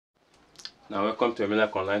Now welcome to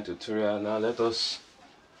Emilac Online tutorial. Now let us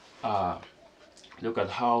look at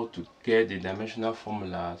how to get the dimensional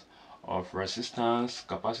formulas of resistance,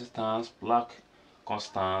 capacitance, Planck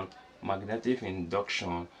constant, magnetic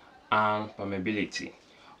induction, and permeability.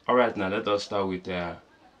 Alright, now let us start with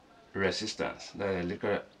resistance,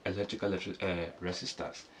 the electrical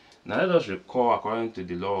resistance. Now let us recall, according to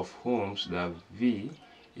the law of Ohms, that V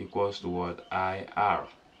equals to what? IR,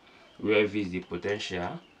 where V is the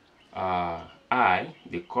potential, I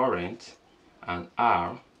the current, and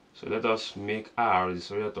R. So let us make R the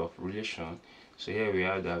sort of relation. So here we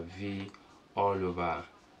have the V all over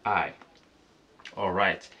I.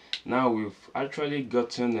 Alright, now we've actually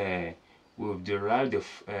gotten we've derived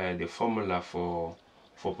the formula for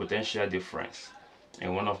potential difference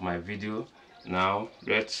in one of my videos. Now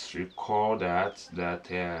let's recall that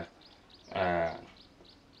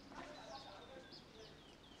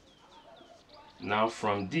now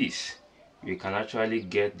from this we can actually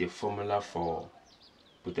get the formula for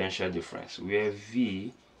potential difference, where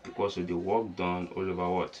V equals to the work done all over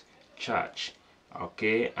what? Charge.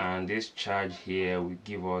 Okay, and this charge here will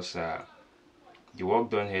give us the work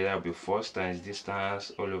done here, that will be force times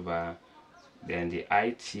distance all over, then the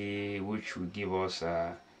IT, which will give us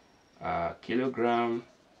kilogram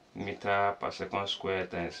meter per second square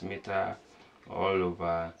times meter all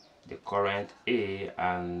over the current A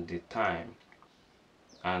and the time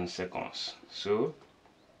and seconds. So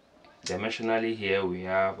dimensionally here we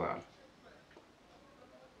have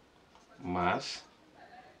mass,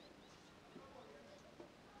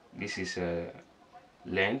 this is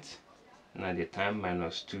length, now the time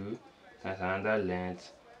minus 2, that's another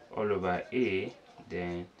length all over A,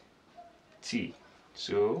 then T.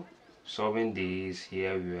 So solving this,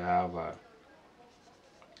 here we have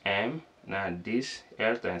M. Now this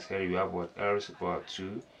L times L, you have what? L raised to the power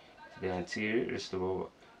 2, then T raised to the power.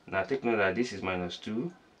 Now take note that this is minus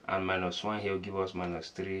 2 and minus 1 here will give us minus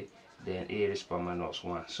 3, then A raised to the power minus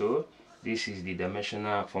 1. So this is the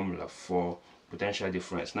dimensional formula for potential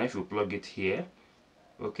difference. Now if you plug it here,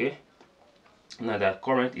 okay, now that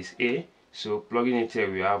current is A, so plugging it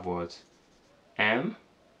here we have what? M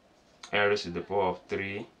L raised to the power of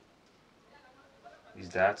 3 is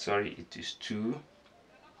that, sorry, it is 2,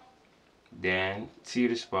 then T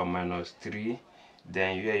raised to the power minus 3,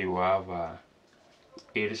 then here you have A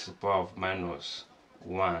raised to the power of minus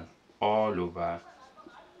 1 all over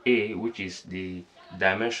A, which is the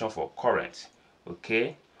dimension for current.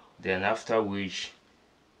 Okay, then after which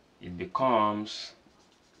it becomes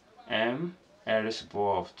M L raised to the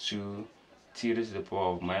power of 2 T raised to the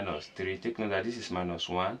power of minus 3. Take note that this is minus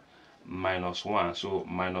 1 minus 1, so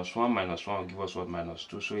minus 1 minus 1 will give us what? Minus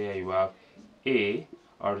 2. So here you have A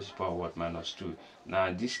r raised to the power what? Minus 2.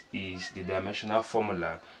 Now this is the dimensional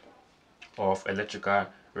formula of electrical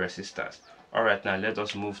resistance. Alright, now let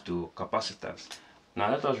us move to capacitance.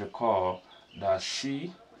 Now let us recall that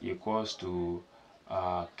C equals to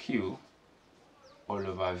Q all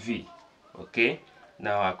over V. Okay,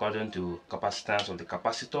 now according to capacitance of the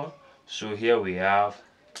capacitor, so here we have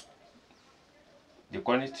the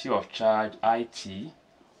quantity of charge IT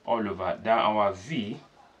all over, then our V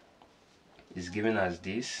is given as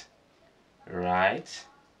this, right?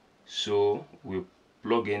 So we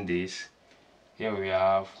plug in this, here we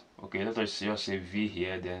have, okay, let us just say V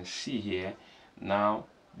here, then C here. Now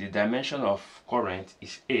the dimension of current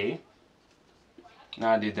is A.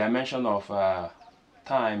 Now the dimension of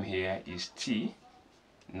time here is T.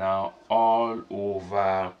 Now all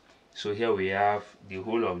over, so here we have the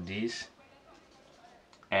whole of this,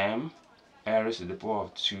 M L raised to the power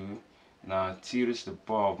of 2, now T raised to the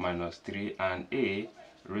power of minus 3, and A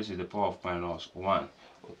raised to the power of minus 1.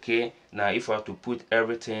 Okay, now if I have to put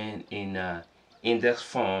everything in index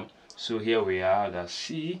form, so here we have that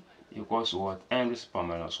C equals to what? M raised to the power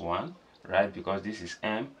minus 1, right? Because this is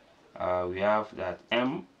M. We have that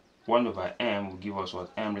M 1 over M will give us what?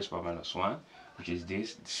 M raised to the power minus 1, which is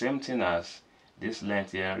this, the same thing as this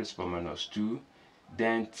length here, raised to the power minus 2.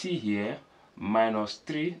 Then T here minus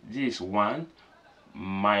 3, this is 1,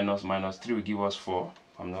 minus 3 will give us 4,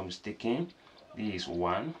 if I'm not mistaken. This is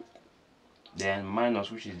 1, then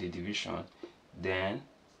minus, which is the division, then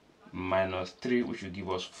minus 3, which will give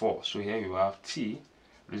us 4. So here you have T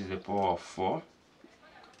raised to the power of 4,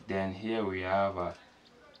 then here we have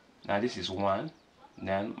now this is 1,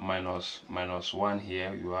 then minus 1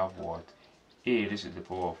 here, you have what? A raised to the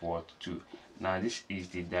power of what? 2. Now this is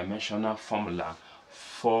the dimensional formula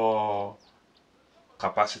for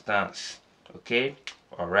capacitance. Okay,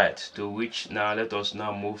 alright, to which now let us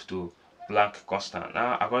now move to Planck constant.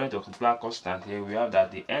 Now according to Planck constant, here we have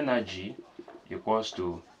that the energy equals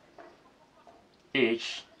to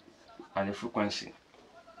H and the frequency,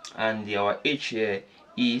 and our h here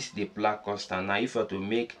is the Planck constant. Now if you are to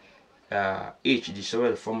make h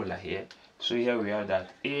the formula here, so here we have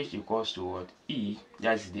that h equals to what? E,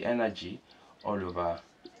 that is the energy, all over,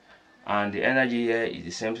 and the energy here is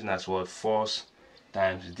the same thing as what? Force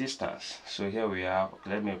times distance. So here we have,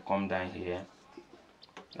 let me come down here,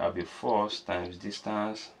 that will be force times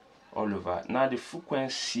distance all over. Now the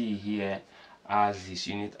frequency here has this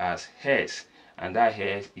unit as hertz, and that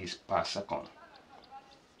hertz is per second.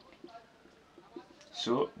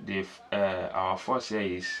 So the our force here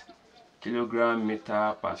is kilogram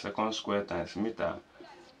meter per second square times meter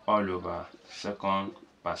all over second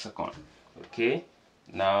per second. Okay,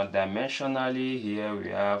 now dimensionally here we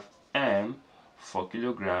have m for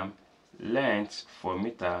kilogram, length for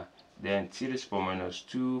meter, then t raised to the power minus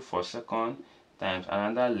 2 for second times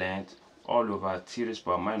another length all over t raised to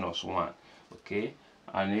the power minus 1. Okay,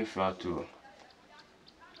 and if you are to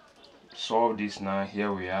solve this now,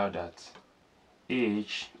 here we have that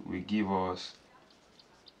h will give us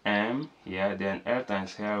m here, then L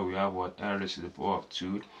times here we have what? L raised to the power of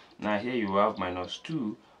 2. Now here you have minus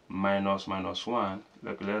 2 minus 1.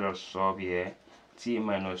 Let us solve here. T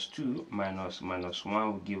minus 2 minus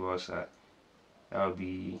 1 will give us that will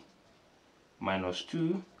be minus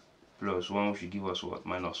 2 plus 1, which will give us what?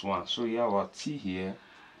 Minus 1. So here our t here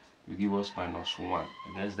will give us minus 1.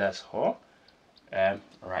 I guess that's all.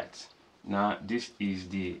 Right. Now this is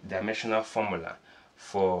the dimensional formula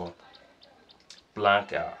for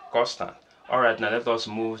Planck constant. Alright, now let us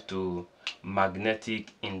move to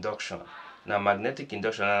magnetic induction. Now magnetic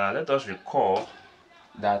induction, now let us recall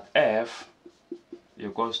that F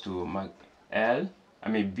equals to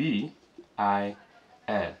B I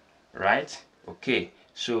L, right? Okay,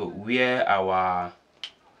 so where our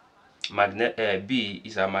B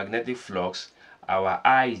is our magnetic flux, our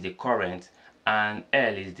I is the current, and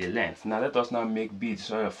L is the length. Now let us now make B the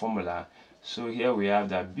sort of formula. So here we have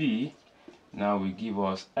that B now will give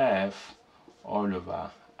us F all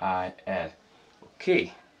over IL.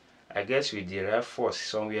 Okay, I guess we derive force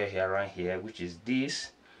somewhere here around here, which is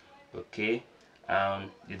this. Okay,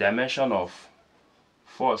 the dimension of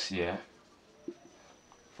force here,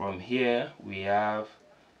 from here we have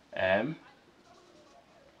M,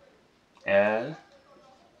 L,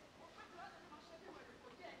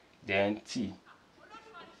 then T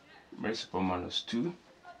raised to the power minus 2,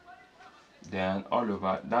 then all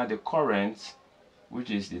over. Now the current, which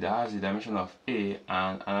is that has the dimension of A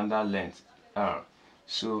and another length R.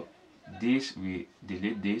 So this, we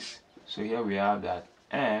delete this. So here we have that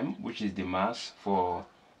M, which is the mass for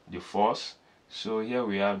the force. So here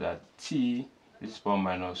we have that T raised to the power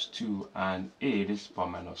minus 2 and A raised to the power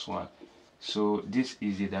minus 1. So this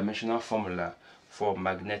is the dimensional formula for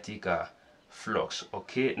magnetic flux.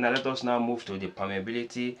 Okay, now let us now move to the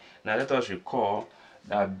permeability. Now let us recall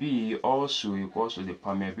that B also equals to the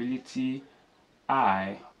permeability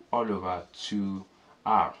I all over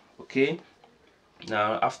 2R. Okay,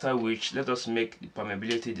 now after which let us make the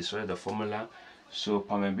permeability the formula. So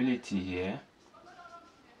permeability here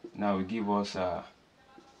now will give us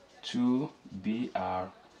 2BR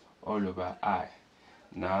all over I.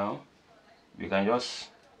 Now we can just,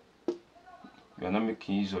 we are not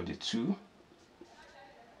making use of the 2.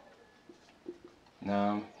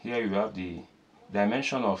 Now here you have the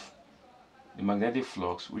dimension of the magnetic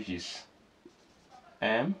flux, which is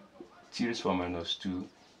M T raised to the power minus 2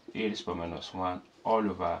 A raised to the power minus 1 all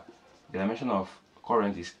over the dimension of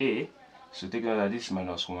current is A. So take note that this is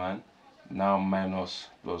minus 1. Now minus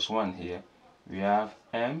plus 1 here, we have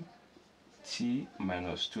M T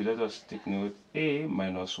minus 2. Let us take note A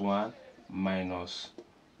minus 1 minus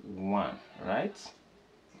 1, right?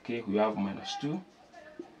 Okay, we have minus 2.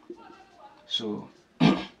 So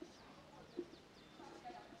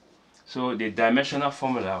so the dimensional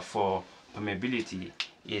formula for permeability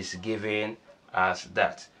is given as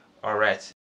that. All right.